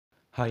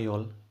Hi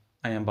all,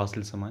 I am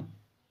Basil Saman,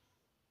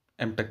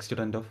 m.tech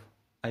student of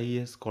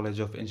IES College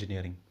of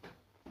Engineering.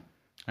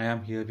 I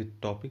am here with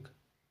topic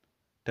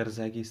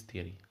Terzaghi's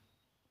theory.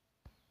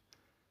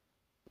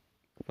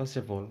 First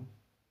of all,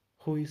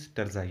 who is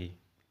Terzaghi?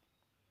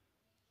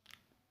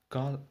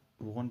 Carl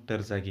von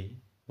Terzaghi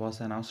was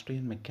an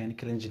Austrian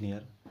mechanical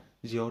engineer,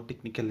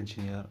 geotechnical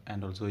engineer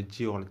and also a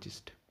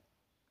geologist.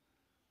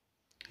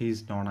 He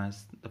is known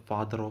as the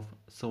father of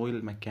soil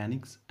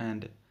mechanics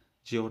and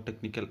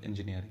geotechnical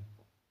engineering.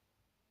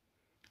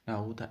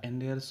 Now the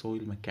entire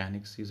soil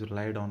mechanics is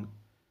relied on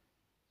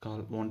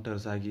Carl von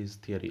Terzaghi's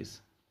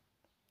theories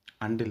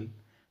until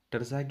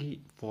Terzaghi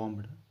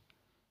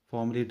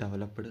formally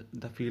developed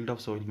the field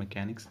of soil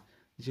mechanics.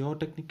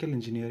 Geotechnical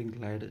engineering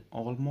relied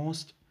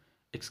almost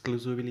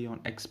exclusively on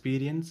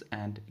experience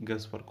and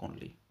guesswork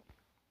only.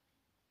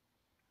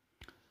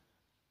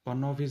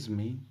 One of his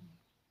main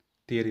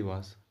theory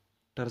was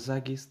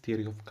Terzaghi's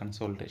theory of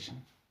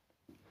consolidation.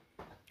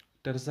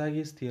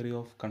 Terzaghi's theory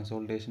of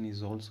consolidation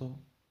is also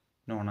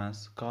known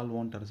as Carl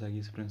von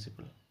Terzaghi's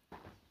principle.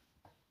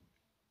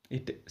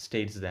 It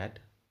states that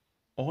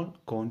all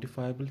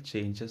quantifiable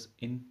changes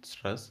in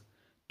stress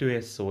to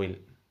a soil,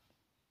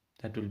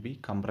 that will be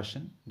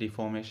compression,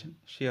 deformation,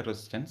 shear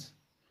resistance,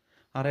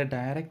 are a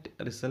direct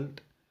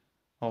result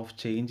of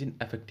change in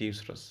effective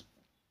stress.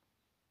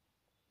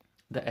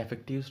 The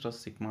effective stress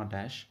sigma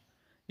dash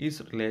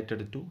is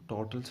related to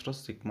total stress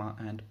sigma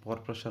and pore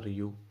pressure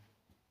U,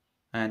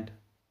 and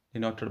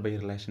denoted by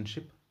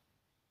relationship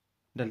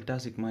delta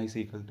sigma is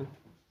equal to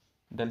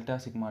delta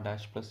sigma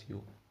dash plus U,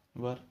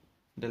 where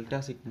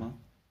delta sigma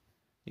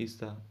is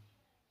the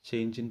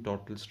change in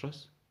total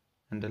stress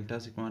and delta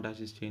sigma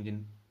dash is change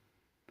in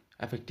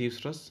effective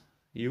stress,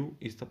 U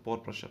is the pore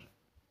pressure.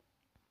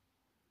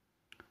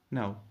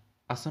 Now,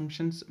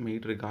 assumptions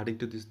made regarding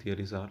to these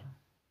theories are: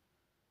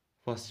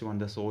 first one,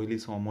 the soil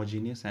is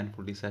homogeneous and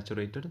fully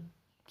saturated.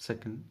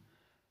 Second,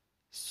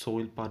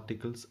 soil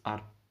particles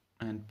are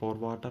and pore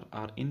water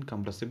are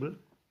incompressible.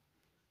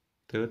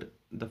 Third,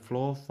 the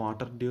flow of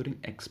water during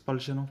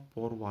expulsion of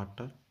pore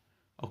water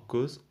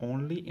occurs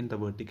only in the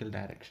vertical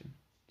direction.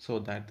 So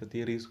that the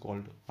theory is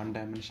called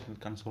one-dimensional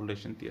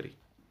consolidation theory.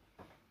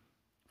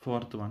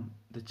 Fourth one,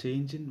 the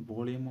change in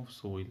volume of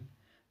soil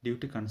due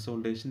to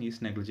consolidation is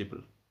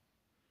negligible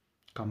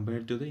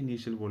compared to the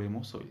initial volume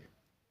of soil.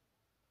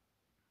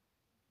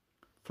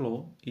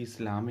 Flow is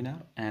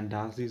laminar and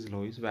Darcy's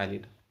law is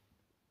valid.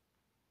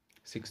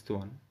 Sixth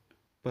one,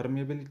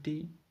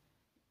 permeability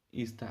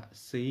is the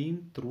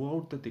same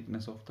throughout the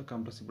thickness of the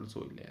compressible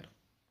soil layer.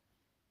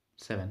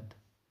 Seventh,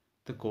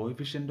 the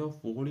coefficient of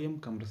volume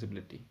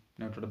compressibility,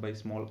 noted by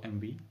small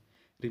mv,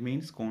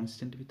 remains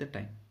constant with the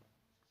time.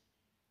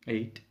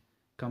 8.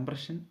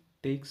 Compression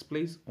takes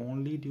place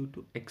only due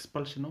to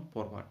expulsion of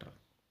pore water.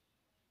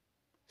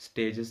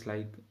 Stages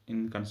like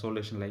in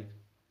consolidation, like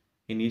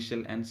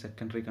initial and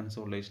secondary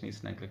consolidation,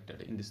 is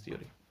neglected in this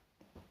theory.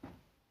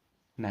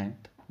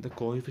 9th, the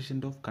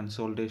coefficient of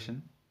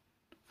consolidation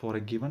for a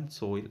given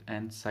soil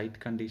and site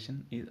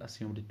condition is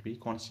assumed to be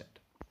constant.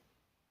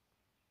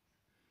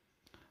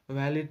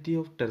 Validity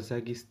of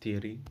Terzaghi's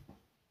theory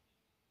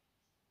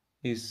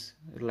is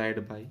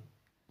relied by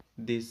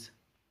these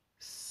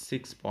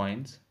 6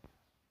 points,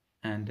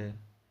 and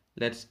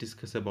let's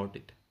discuss about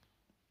it.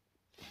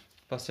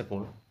 First of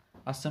all,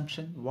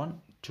 assumption 1,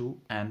 2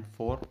 and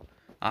 4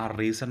 are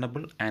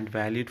reasonable and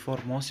valid for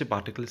most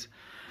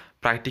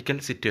practical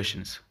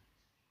situations.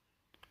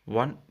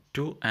 1,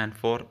 2 and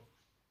 4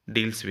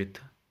 deals with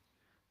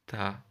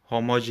the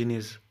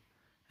homogeneous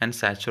and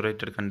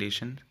saturated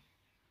conditions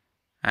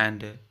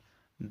and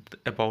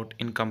about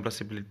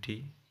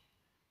incompressibility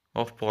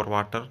of pore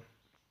water,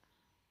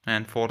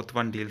 and fourth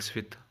one deals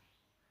with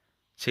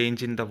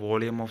change in the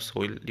volume of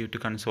soil due to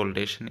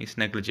consolidation is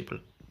negligible.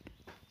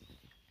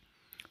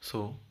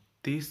 So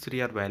these three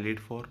are valid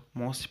for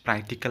most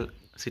practical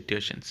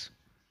situations.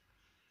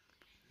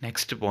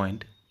 Next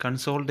point,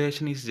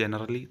 consolidation is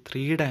generally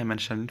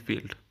three-dimensional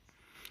field.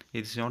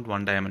 It is not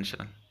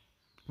one-dimensional,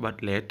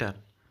 but later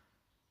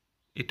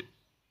it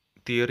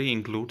theory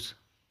includes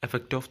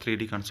effect of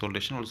 3D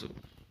consolidation also.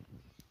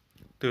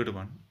 Third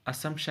one,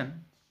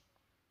 assumption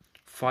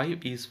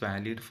 5 is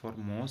valid for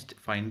most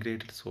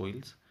fine-graded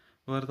soils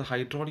where the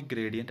hydraulic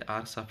gradient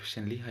are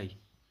sufficiently high.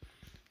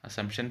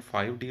 Assumption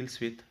 5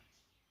 deals with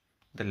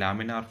the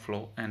laminar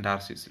flow and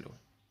Darcy's law.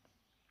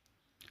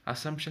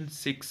 Assumption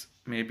 6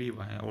 may be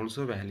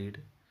also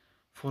valid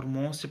for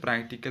most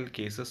practical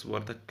cases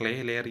where the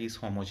clay layer is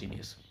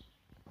homogeneous.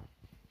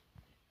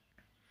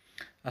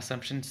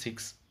 Assumption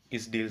 6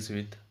 deals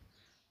with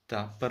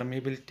the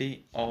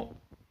permeability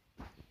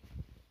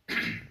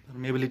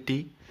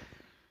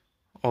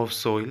of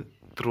soil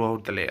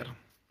throughout the layer.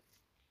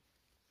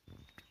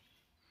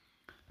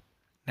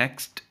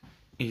 Next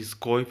is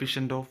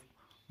coefficient of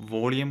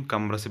volume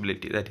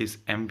compressibility, that is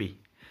MV,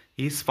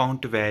 is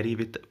found to vary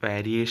with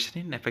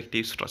variation in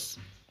effective stress.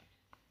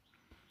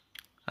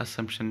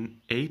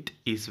 Assumption 8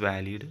 is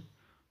valid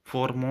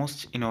for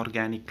most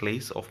inorganic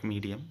clays of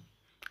medium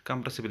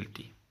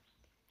compressibility.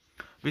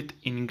 With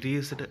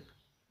increased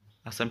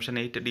Assumption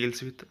 8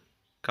 deals with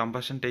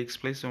combustion takes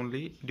place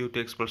only due to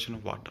expulsion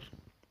of water.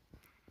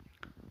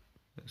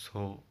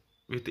 So,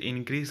 with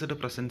increased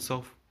presence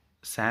of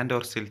sand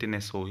or silt in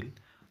a soil,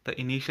 the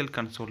initial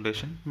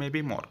consolidation may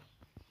be more.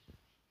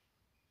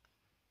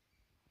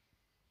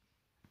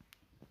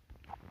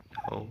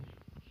 Now,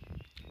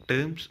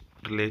 terms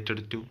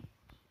related to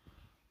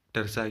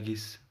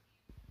Terzaghi's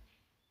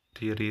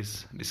theory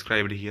is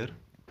described here.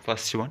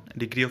 First one,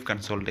 degree of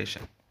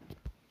consolidation.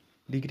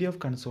 Degree of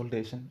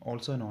consolidation,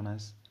 also known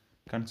as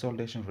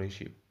consolidation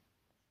ratio.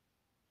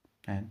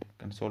 And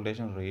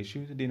consolidation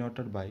ratio is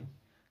denoted by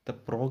the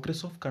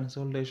progress of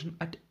consolidation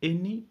at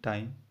any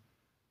time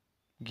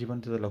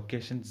given to the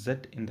location Z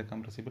in the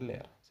compressible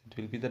layer. So it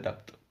will be the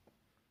depth.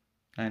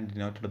 And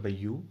denoted by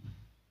U,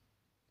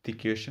 the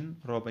equation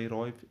rho by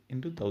rho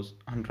into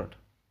 100.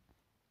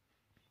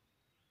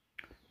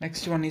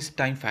 Next one is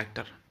time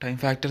factor. Time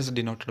factor is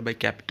denoted by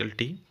capital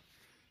T.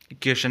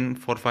 Equation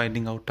for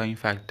finding out time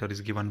factor is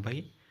given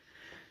by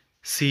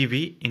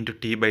Cv into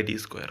T by D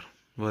square,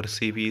 where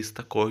Cv is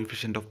the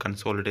coefficient of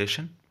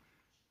consolidation,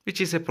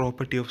 which is a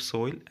property of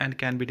soil and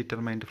can be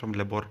determined from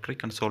laboratory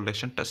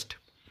consolidation test.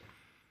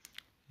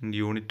 And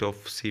unit of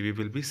Cv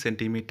will be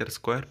centimeter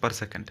square per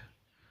second.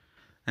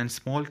 And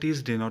small t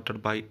is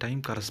denoted by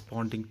time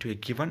corresponding to a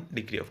given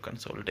degree of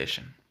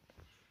consolidation.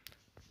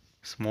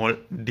 Small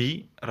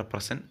d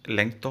represent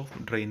length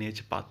of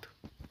drainage path.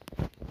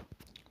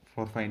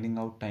 For finding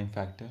out time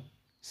factor,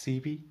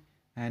 Cv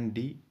and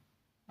d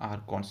are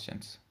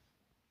constants.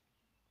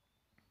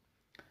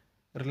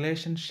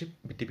 Relationship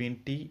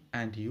between t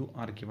and u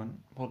are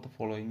given for the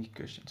following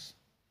equations.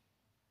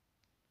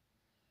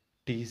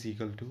 T is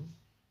equal to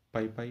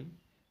pi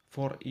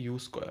for u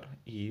square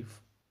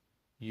if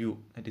u,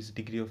 that is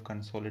degree of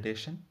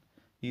consolidation,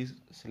 is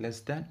less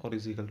than or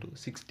is equal to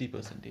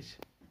 60%.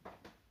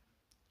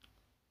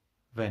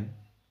 When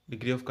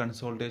degree of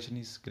consolidation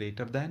is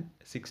greater than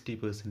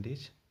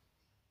 60%,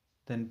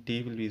 then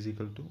T will be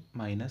equal to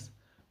minus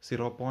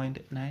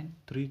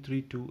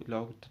 0.9332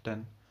 log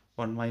 10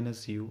 1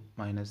 minus u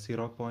minus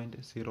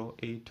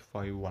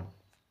 0.0851.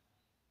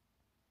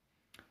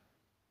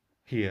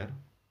 Here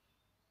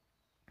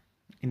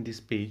in this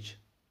page,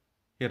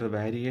 here the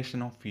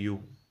variation of u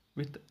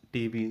with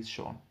TV is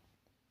shown,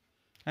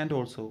 and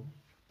also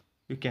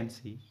you can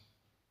see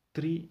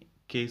 3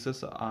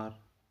 cases are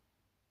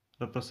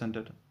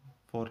represented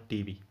for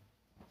TV.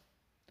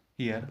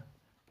 Here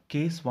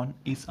case 1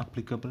 is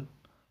applicable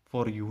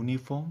for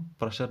uniform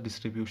pressure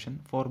distribution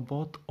for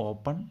both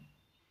open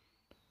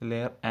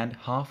layer and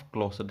half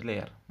closed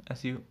layer,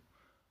 as you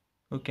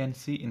can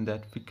see in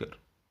that figure.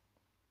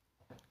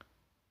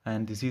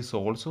 And this is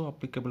also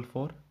applicable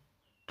for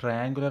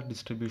triangular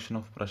distribution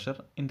of pressure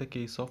in the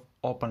case of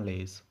open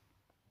layers.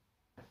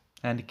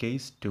 And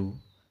case 2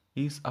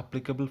 is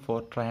applicable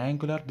for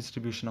triangular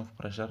distribution of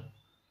pressure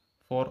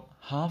for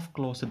half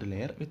closed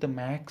layer with the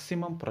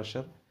maximum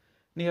pressure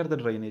near the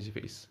drainage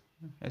face,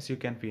 as you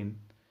can see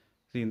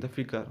in the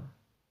figure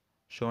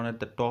shown at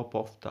the top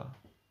of the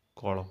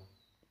column.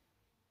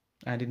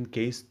 And in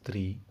case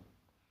 3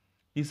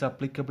 is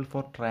applicable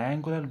for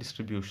triangular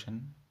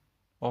distribution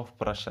of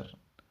pressure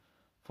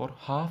for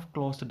half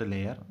closed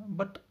layer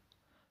but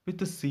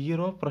with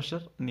zero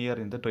pressure near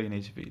in the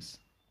drainage face.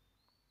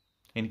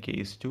 In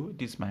case 2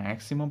 it is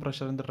maximum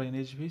pressure in the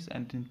drainage face,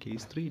 and in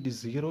case 3 it is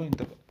zero in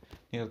the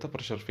near the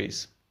pressure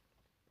face,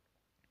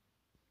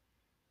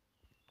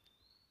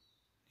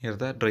 near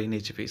the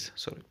drainage face,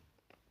 sorry.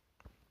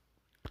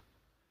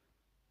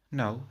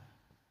 Now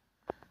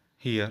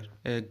here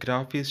a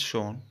graph is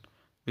shown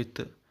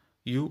with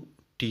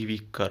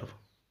UTV curve,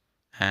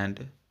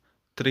 and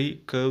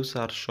 3 curves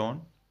are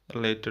shown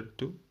related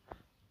to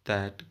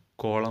that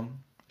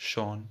column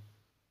shown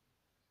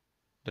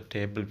the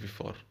table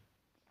before.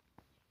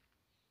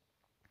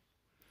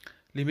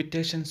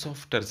 Limitations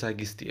of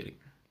Terzaghi's theory.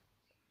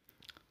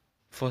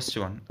 First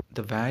one,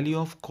 the value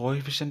of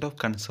coefficient of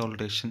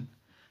consolidation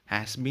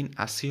has been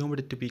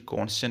assumed to be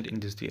constant in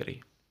this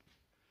theory,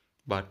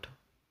 but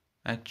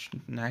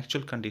in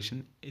actual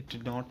condition it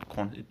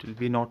will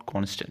be not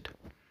constant.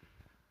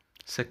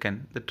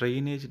 Second, the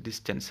drainage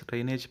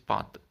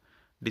path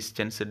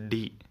distance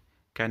d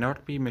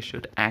cannot be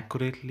measured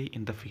accurately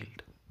in the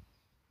field.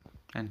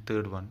 And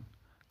third one,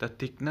 the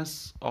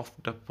thickness of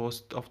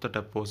the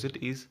deposit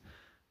is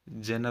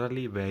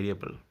generally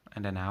variable,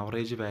 and an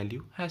average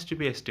value has to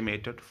be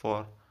estimated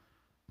for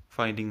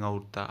finding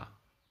out the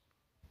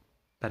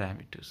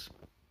parameters.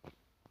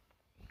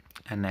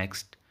 And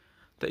next,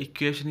 the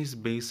equation is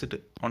based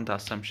on the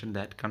assumption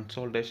that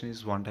consolidation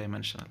is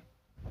one-dimensional.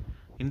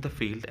 In the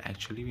field,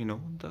 actually, we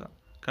know the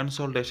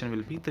consolidation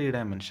will be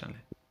three-dimensional.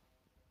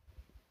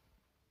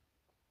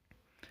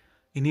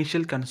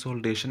 Initial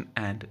consolidation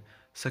and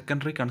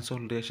secondary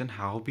consolidation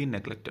have been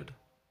neglected,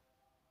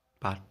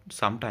 but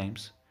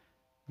sometimes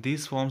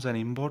these forms an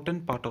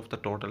important part of the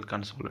total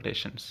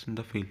consolidations in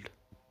the field.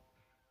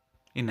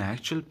 The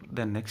actual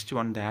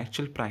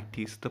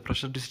practice, the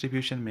pressure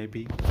distribution may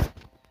be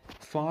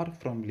far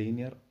from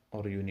linear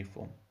or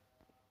uniform.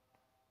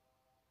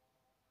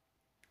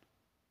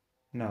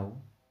 Now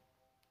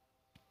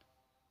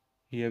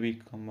here we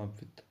come up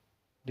with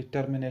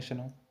determination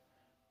of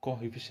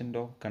coefficient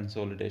of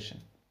consolidation.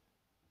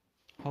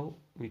 How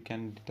we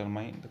can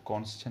determine the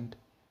constant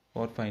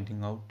for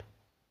finding out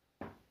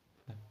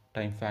the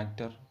time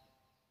factor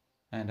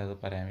and other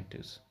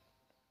parameters.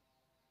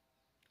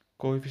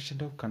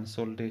 Coefficient of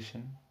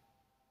consolidation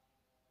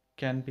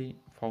can be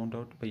found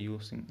out by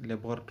using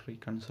laboratory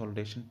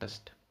consolidation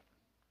test.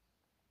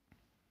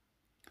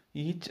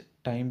 Each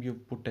time you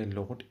put a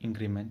load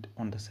increment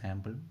on the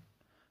sample,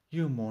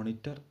 you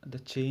monitor the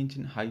change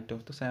in height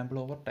of the sample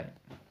over time.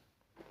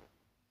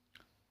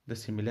 The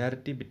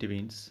similarity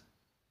between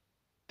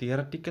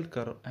theoretical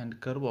curve and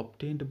curve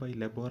obtained by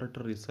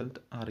laboratory result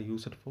are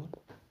used for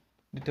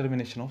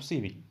determination of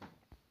CV.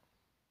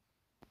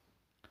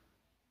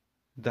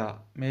 The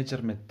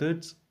major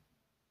methods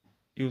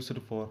used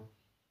for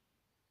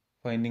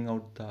finding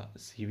out the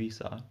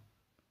CVs are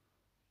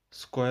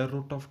square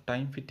root of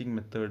time fitting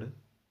method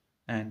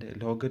and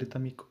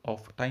logarithmic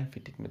of time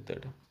fitting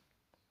method.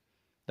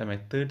 The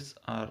methods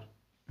are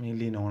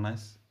mainly known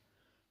as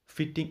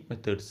fitting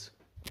methods.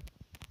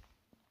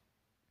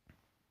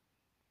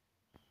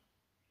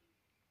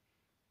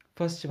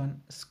 First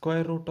one,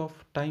 square root of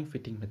time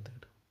fitting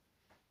method.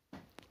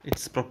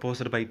 It's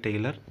proposed by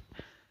Taylor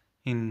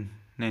in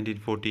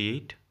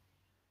 1948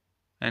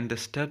 and the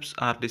steps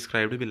are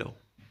described below.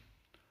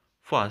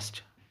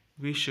 First,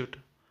 we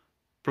should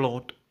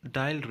plot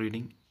dial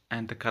reading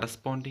and the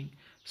corresponding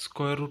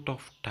square root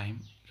of time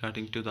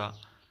according to the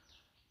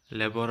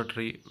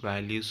laboratory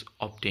values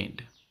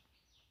obtained.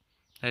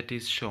 That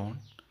is shown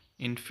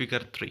in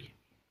figure 3.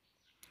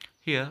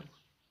 Here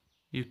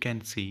you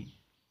can see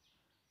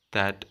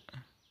that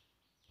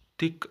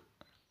thick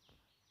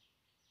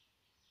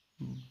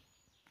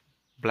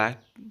black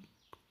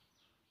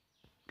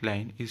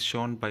line is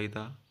shown by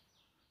the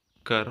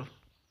curve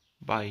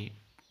by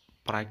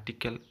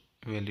practical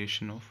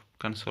evaluation of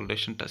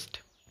consolidation test.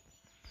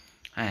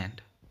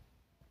 And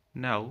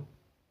now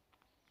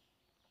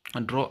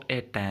draw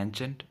a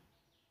tangent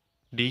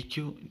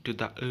dq to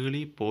the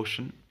early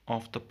portion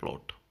of the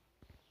plot.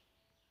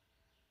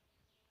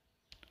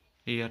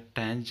 Here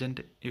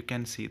tangent, you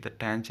can see the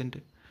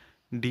tangent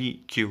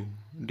dq,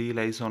 d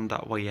lies on the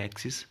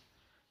y-axis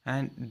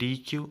and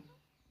dq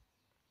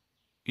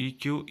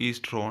eq is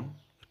drawn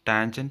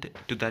tangent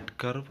to that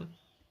curve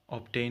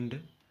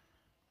obtained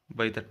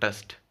by the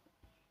test.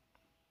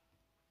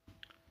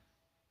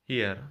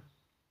 Here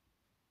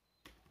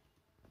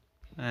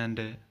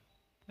and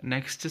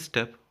next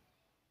step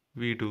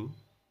we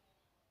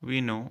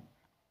know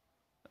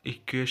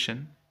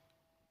equation,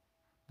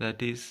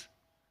 that is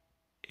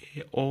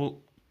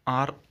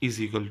R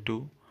is equal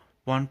to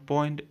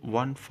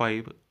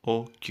 1.15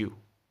 OQ.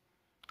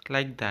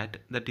 Like that,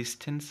 the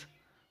distance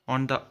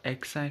on the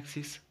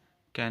x-axis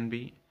can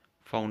be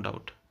found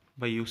out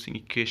by using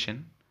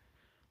equation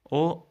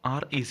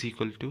OR is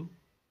equal to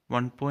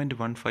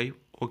 1.15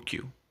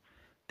 OQ.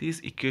 This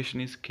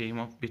equation is came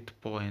up with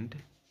point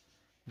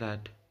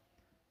that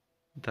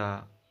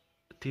the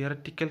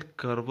theoretical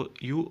curve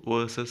U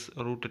versus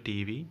root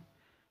TV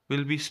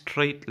will be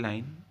straight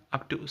line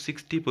up to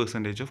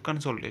 60% of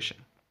consolidation,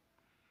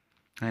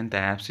 and the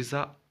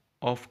abscissa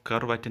of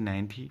curve at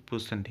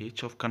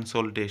 90% of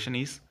consolidation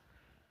is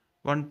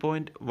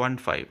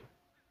 1.15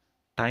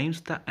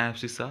 times the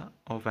abscissa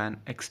of an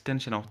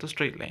extension of the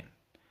straight line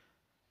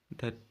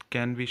that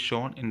can be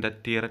shown in the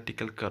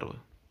theoretical curve.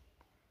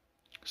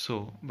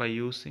 So by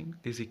using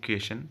this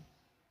equation,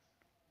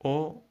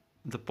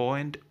 the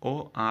point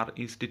OR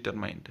is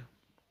determined.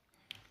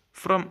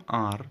 From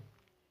R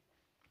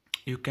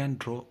you can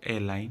draw a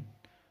line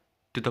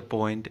to the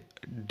point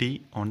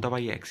D on the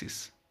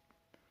y-axis.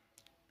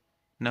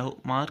 Now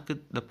mark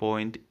the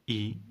point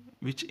E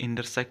which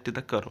intersect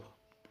the curve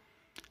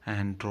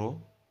and draw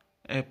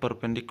a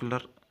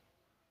perpendicular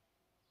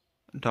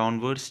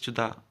downwards to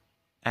the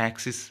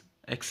axis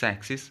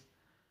x-axis.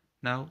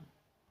 Now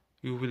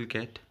you will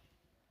get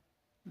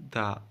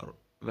the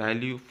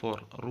value for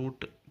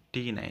root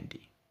T90.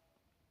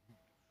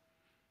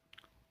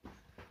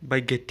 By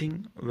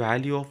getting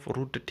value of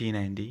root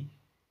T90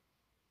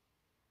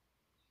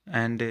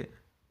 and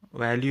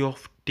value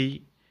of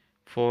T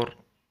for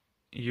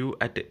U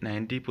at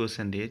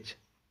 90%,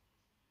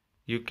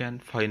 you can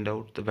find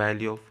out the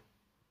value of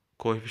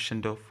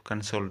coefficient of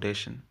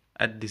consolidation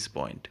at this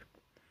point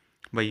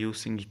by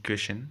using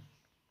equation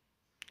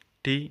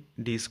T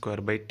d square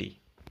by T.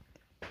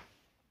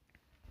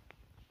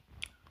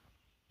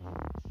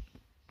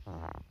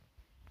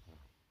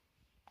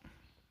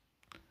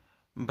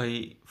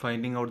 By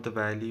finding out the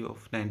value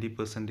of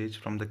 90%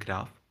 from the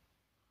graph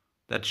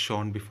that's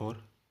shown before,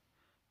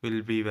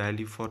 will be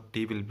value for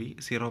T will be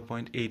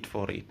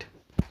 0.848.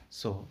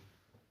 So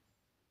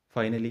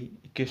finally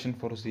equation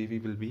for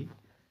CV will be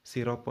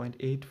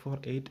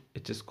 0.848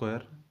 h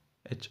square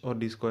h or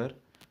d square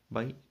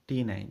by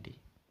T90.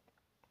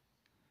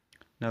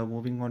 Now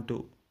moving on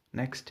to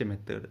next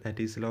method, that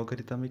is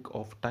logarithmic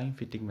of time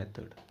fitting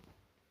method.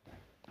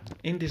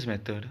 In this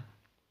method,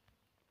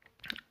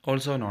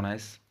 also known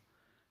as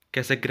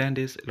Casagrande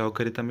is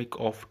logarithmic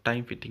of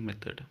time fitting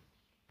method.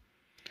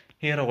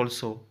 Here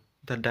also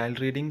the dial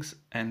readings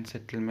and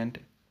settlement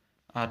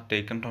are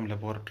taken from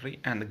laboratory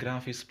and the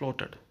graph is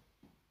plotted,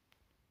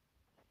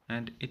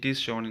 and it is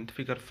shown in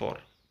figure 4.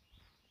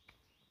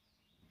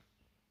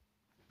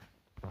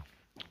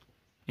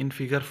 In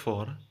figure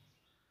 4,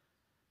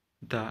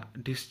 the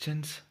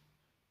distance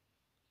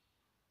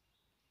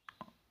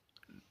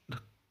the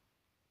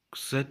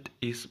z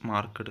is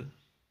marked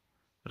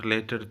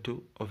related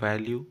to a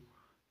value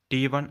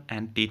t1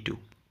 and t2,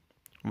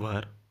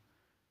 where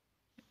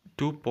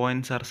 2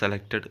 points are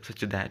selected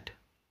such that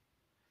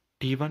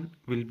t1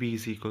 will be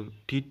is equal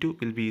t2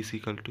 will be is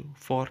equal to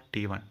 4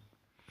 t1.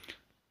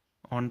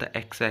 On the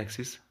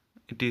x-axis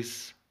it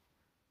is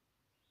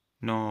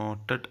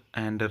noted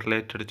and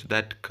related to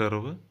that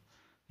curve,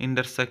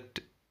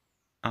 intersect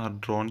are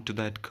drawn to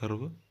that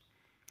curve.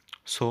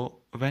 So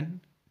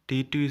when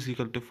t2 is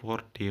equal to 4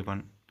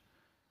 t1,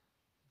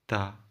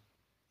 the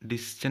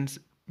distance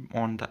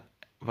on the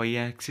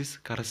y-axis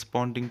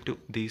corresponding to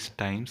these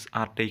times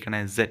are taken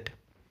as z,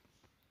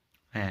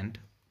 and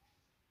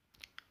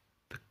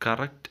the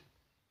correct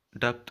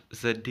depth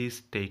z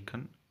is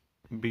taken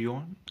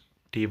beyond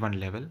t1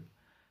 level,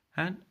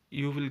 and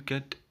you will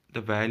get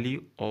the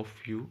value of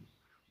u.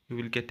 You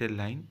will get a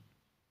line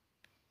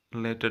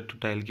related to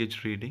dial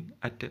gauge reading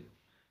at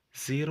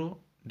 0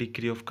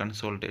 degree of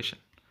consolidation,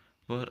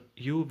 where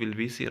u will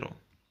be 0.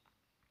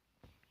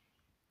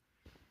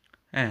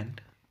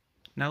 And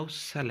now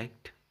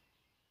select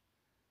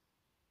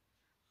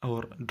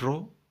or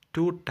draw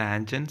two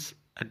tangents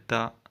at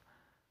the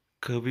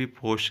curvy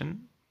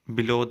portion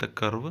below the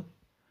curve,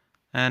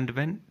 and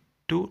when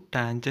two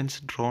tangents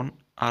drawn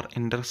are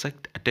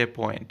intersect at a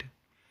point,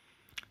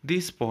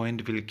 this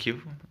point will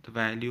give the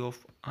value of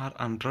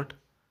r100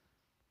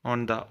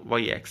 on the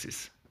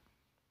y-axis.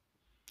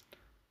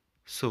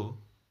 So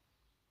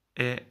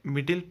a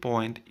middle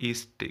point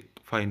is to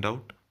find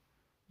out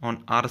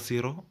on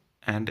r0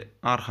 and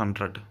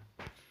r100.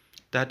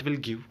 That will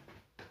give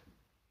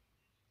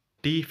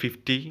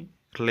t50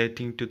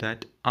 relating to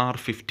that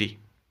r50.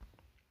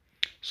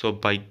 So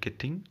by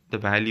getting the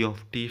value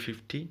of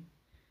t50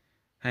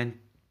 and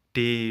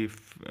t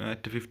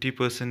at 50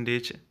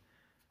 percentage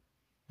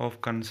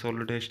of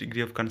consolidation,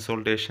 degree of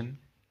consolidation,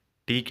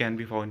 t can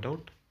be found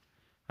out,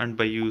 and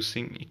by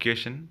using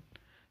equation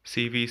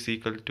cv is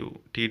equal to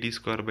td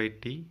square by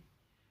t,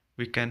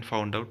 we can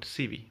find out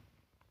cv.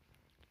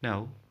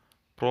 Now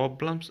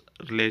problems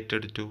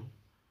related to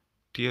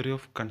theory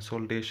of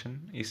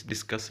consolidation is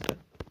discussed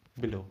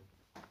below.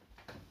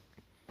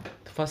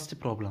 The first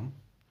problem: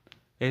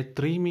 a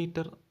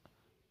 3-meter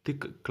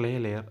thick clay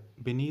layer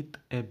beneath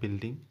a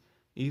building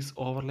is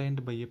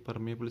overlaid by a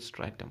permeable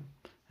stratum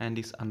and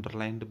is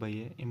underlain by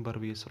a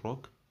impervious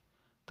rock.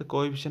 The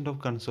coefficient of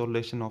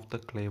consolidation of the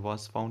clay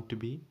was found to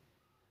be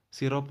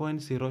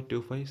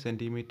 0.025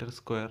 centimeter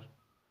square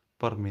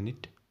per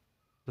minute.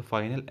 The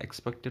final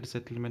expected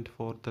settlement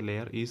for the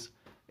layer is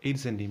 8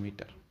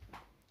 centimeter.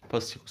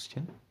 First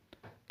question: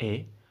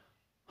 A.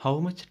 How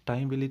much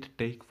time will it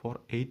take for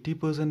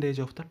 80%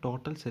 of the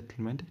total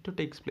settlement to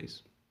take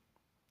place?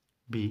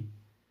 B.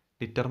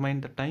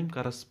 Determine the time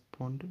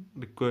corresponding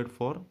required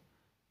for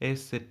a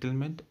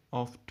settlement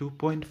of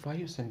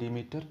 2.5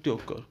 centimeter to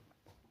occur.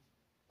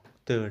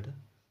 Third,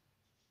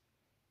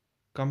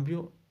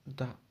 compute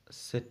the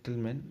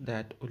settlement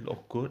that will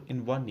occur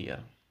in 1 year.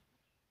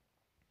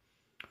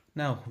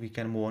 Now we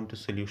can move on to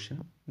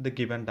solution. The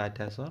given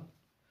data are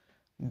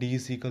d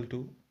is equal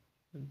to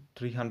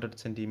 300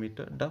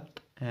 centimeter depth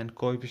and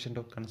coefficient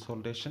of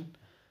consolidation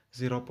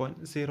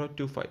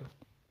 0.025.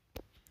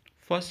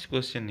 First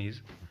question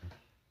is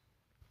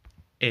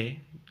A.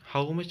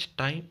 How much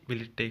time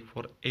will it take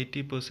for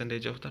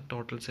 80% of the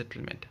total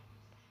settlement?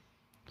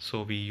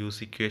 So we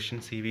use equation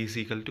cv is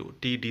equal to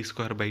td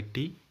square by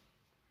t,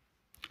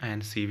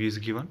 and cv is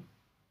given,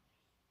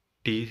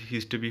 t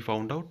is to be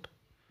found out,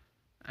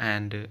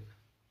 and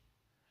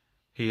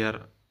here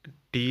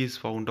t is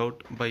found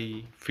out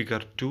by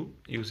figure 2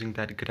 using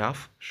that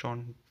graph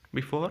shown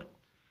before.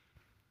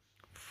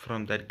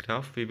 From that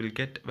graph we will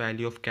get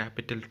value of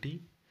capital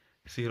T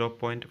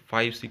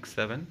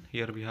 0.567.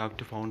 Here we have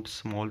to find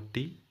small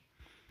t.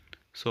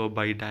 So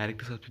by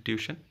direct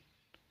substitution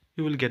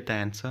you will get the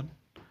answer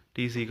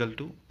t is equal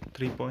to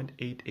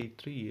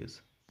 3.883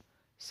 years.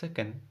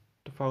 Second,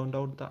 to find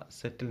out the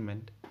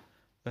settlement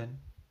when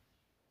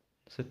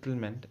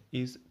settlement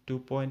is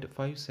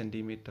 2.5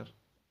 centimeter,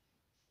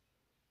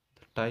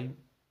 the time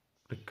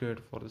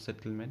required for the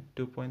settlement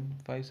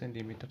 2.5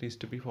 centimeter is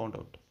to be found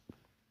out.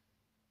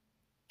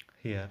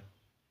 Here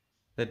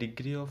the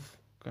degree of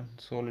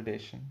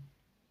consolidation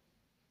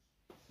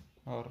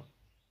are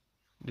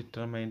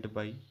determined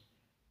by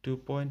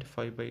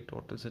 2.5 by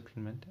total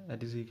settlement,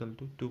 that is equal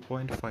to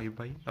 2.5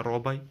 by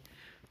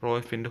rho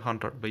f into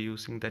 100. By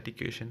using that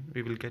equation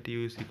we will get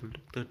u is equal to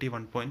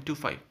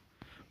 31.25.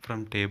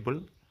 From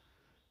table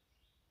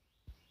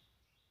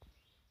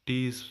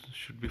t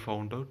should be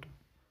found out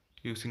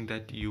using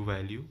that u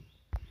value,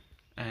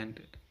 and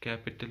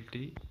capital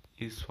T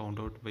is found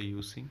out by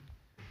using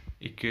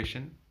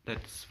equation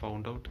that's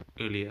found out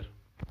earlier.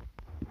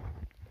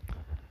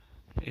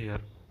 Here,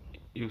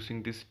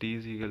 using this t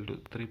is equal to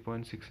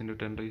 3.6 into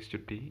 10 raised to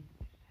t,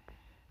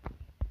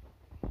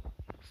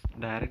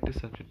 direct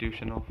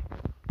substitution of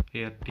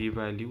here t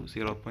value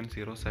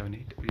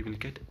 0.078, we will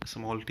get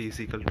small t is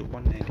equal to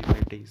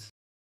 195 days.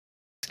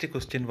 Next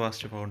question was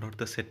to find out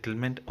the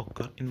settlement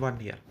occur in 1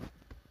 year.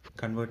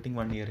 Converting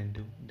 1 year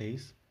into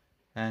days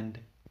and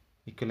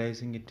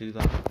equalizing it to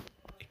the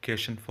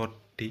equation for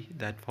t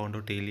that found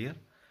out earlier,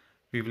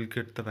 we will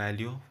get the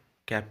value of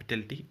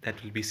capital T,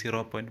 that will be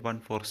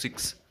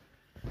 0.146,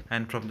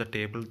 and from the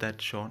table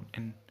that's shown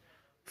in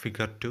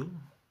figure 2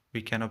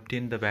 we can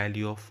obtain the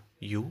value of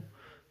u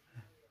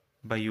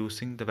by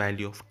using the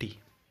value of t,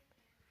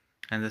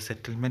 and the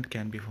settlement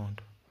can be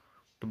found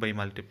by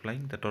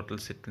multiplying the total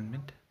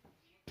settlement.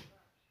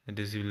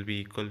 This will be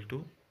equal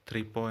to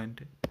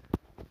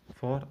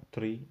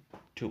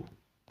 3.432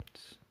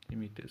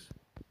 meters.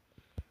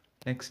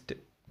 Next,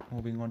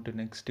 moving on to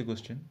next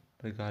question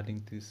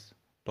regarding this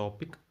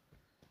topic.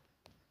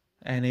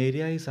 An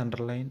area is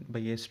underlined by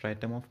a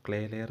stratum of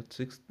clay layer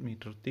 6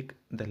 meter thick.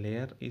 The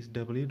layer is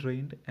doubly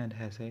drained and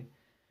has a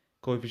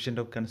coefficient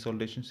of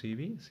consolidation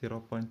CV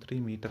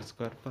 0.3 meter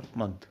square per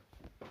month.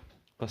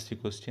 First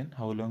question,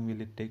 how long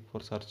will it take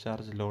for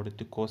surcharge load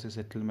to cause a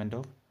settlement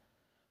of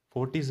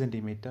 40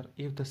 centimeter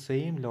if the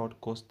same load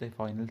caused the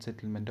final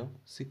settlement of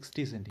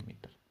 60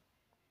 centimeter?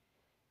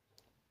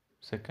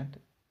 Second,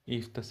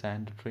 if the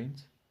sand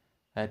drains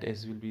at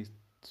S will be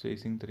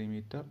spacing 3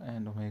 meter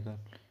and omega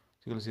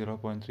equal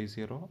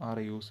 0.30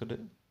 are used,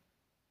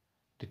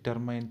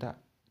 determine the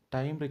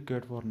time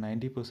required for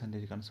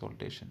 90%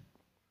 consolidation.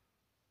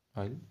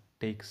 I'll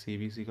take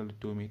CV is equal to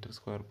 2 meter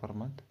square per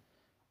month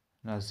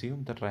and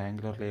assume the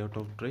triangular layout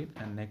of drain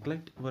and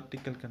neglect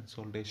vertical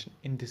consolidation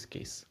in this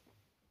case.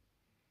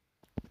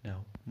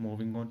 Now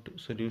moving on to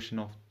solution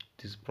of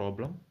this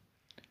problem.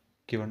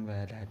 Given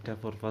where data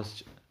for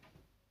first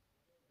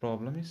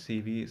problem is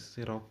CV is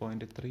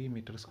 0.3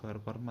 meter square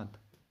per month.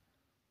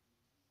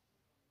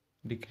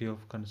 Degree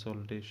of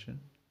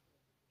consolidation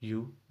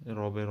U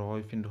rho by rho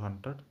f into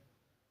 100.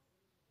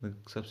 With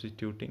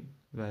substituting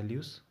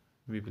values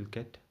we will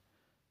get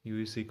U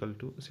is equal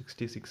to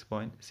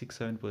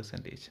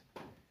 66.67%,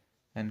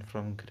 and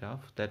from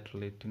graph that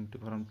relating to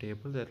from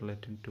table that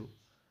relating to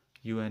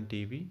U and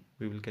TV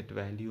we will get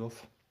value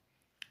of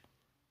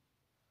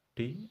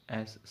T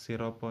as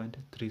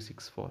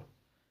 0.364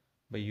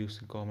 by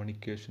using common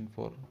equation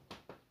for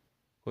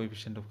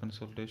coefficient of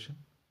consolidation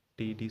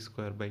Td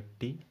square by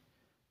T,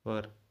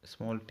 where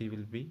small t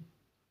will be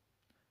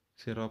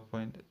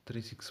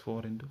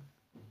 0.364 into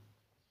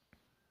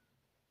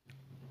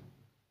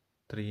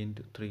 3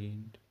 into 3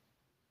 into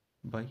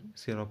by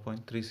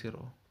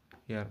 0.30.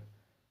 Here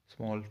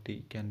small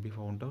t can be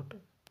found out,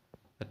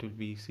 that will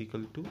be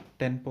equal to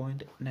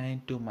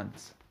 10.92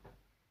 months.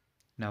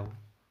 Now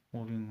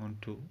moving on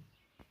to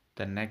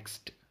the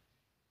next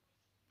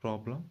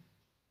problem.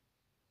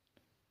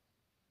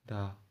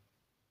 The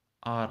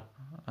R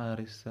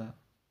is the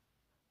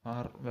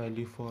R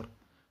value for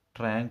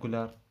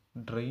triangular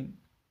drain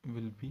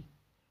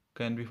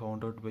can be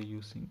found out by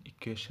using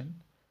equation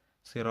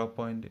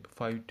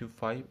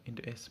 0.525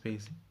 into S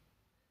spacing.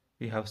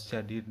 We have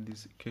studied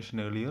this equation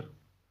earlier,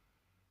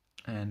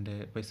 and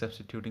by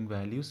substituting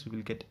values we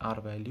will get R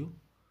value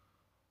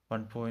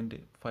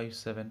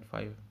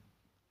 1.575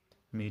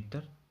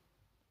 meter,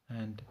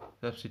 and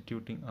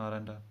substituting R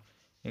and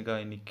omega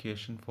in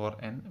equation for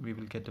n we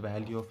will get the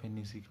value of n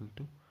is equal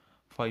to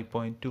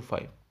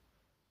 5.25.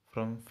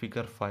 From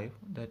figure 5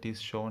 that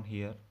is shown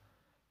here,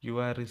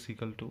 UR is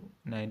equal to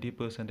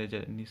 90% and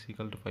n is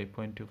equal to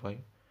 5.25.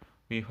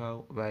 we have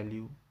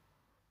value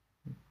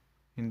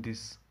in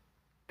this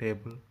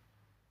table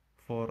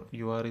for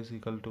UR is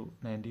equal to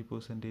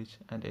 90%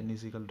 and n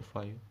is equal to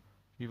 5.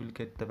 We will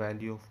get the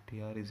value of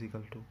TR is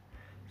equal to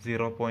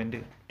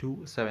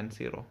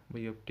 0.270. By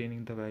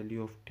obtaining the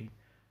value of T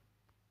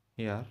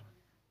here,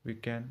 we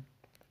can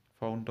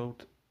find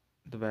out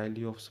the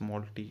value of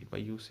small t by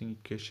using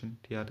equation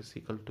TR is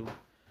equal to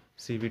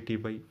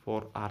CVT by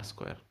 4R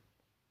square,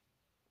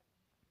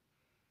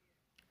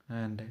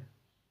 and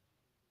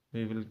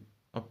we will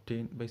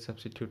obtain by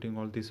substituting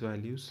all these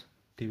values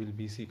T will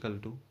be equal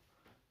to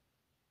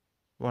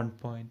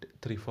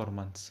 1.34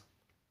 months.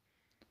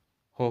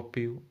 Hope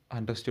you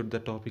understood the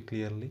topic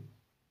clearly,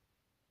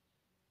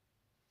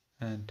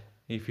 and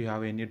if you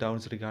have any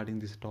doubts regarding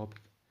this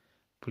topic,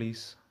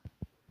 please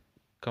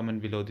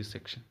comment below this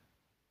section.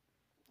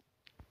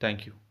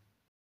 Thank you.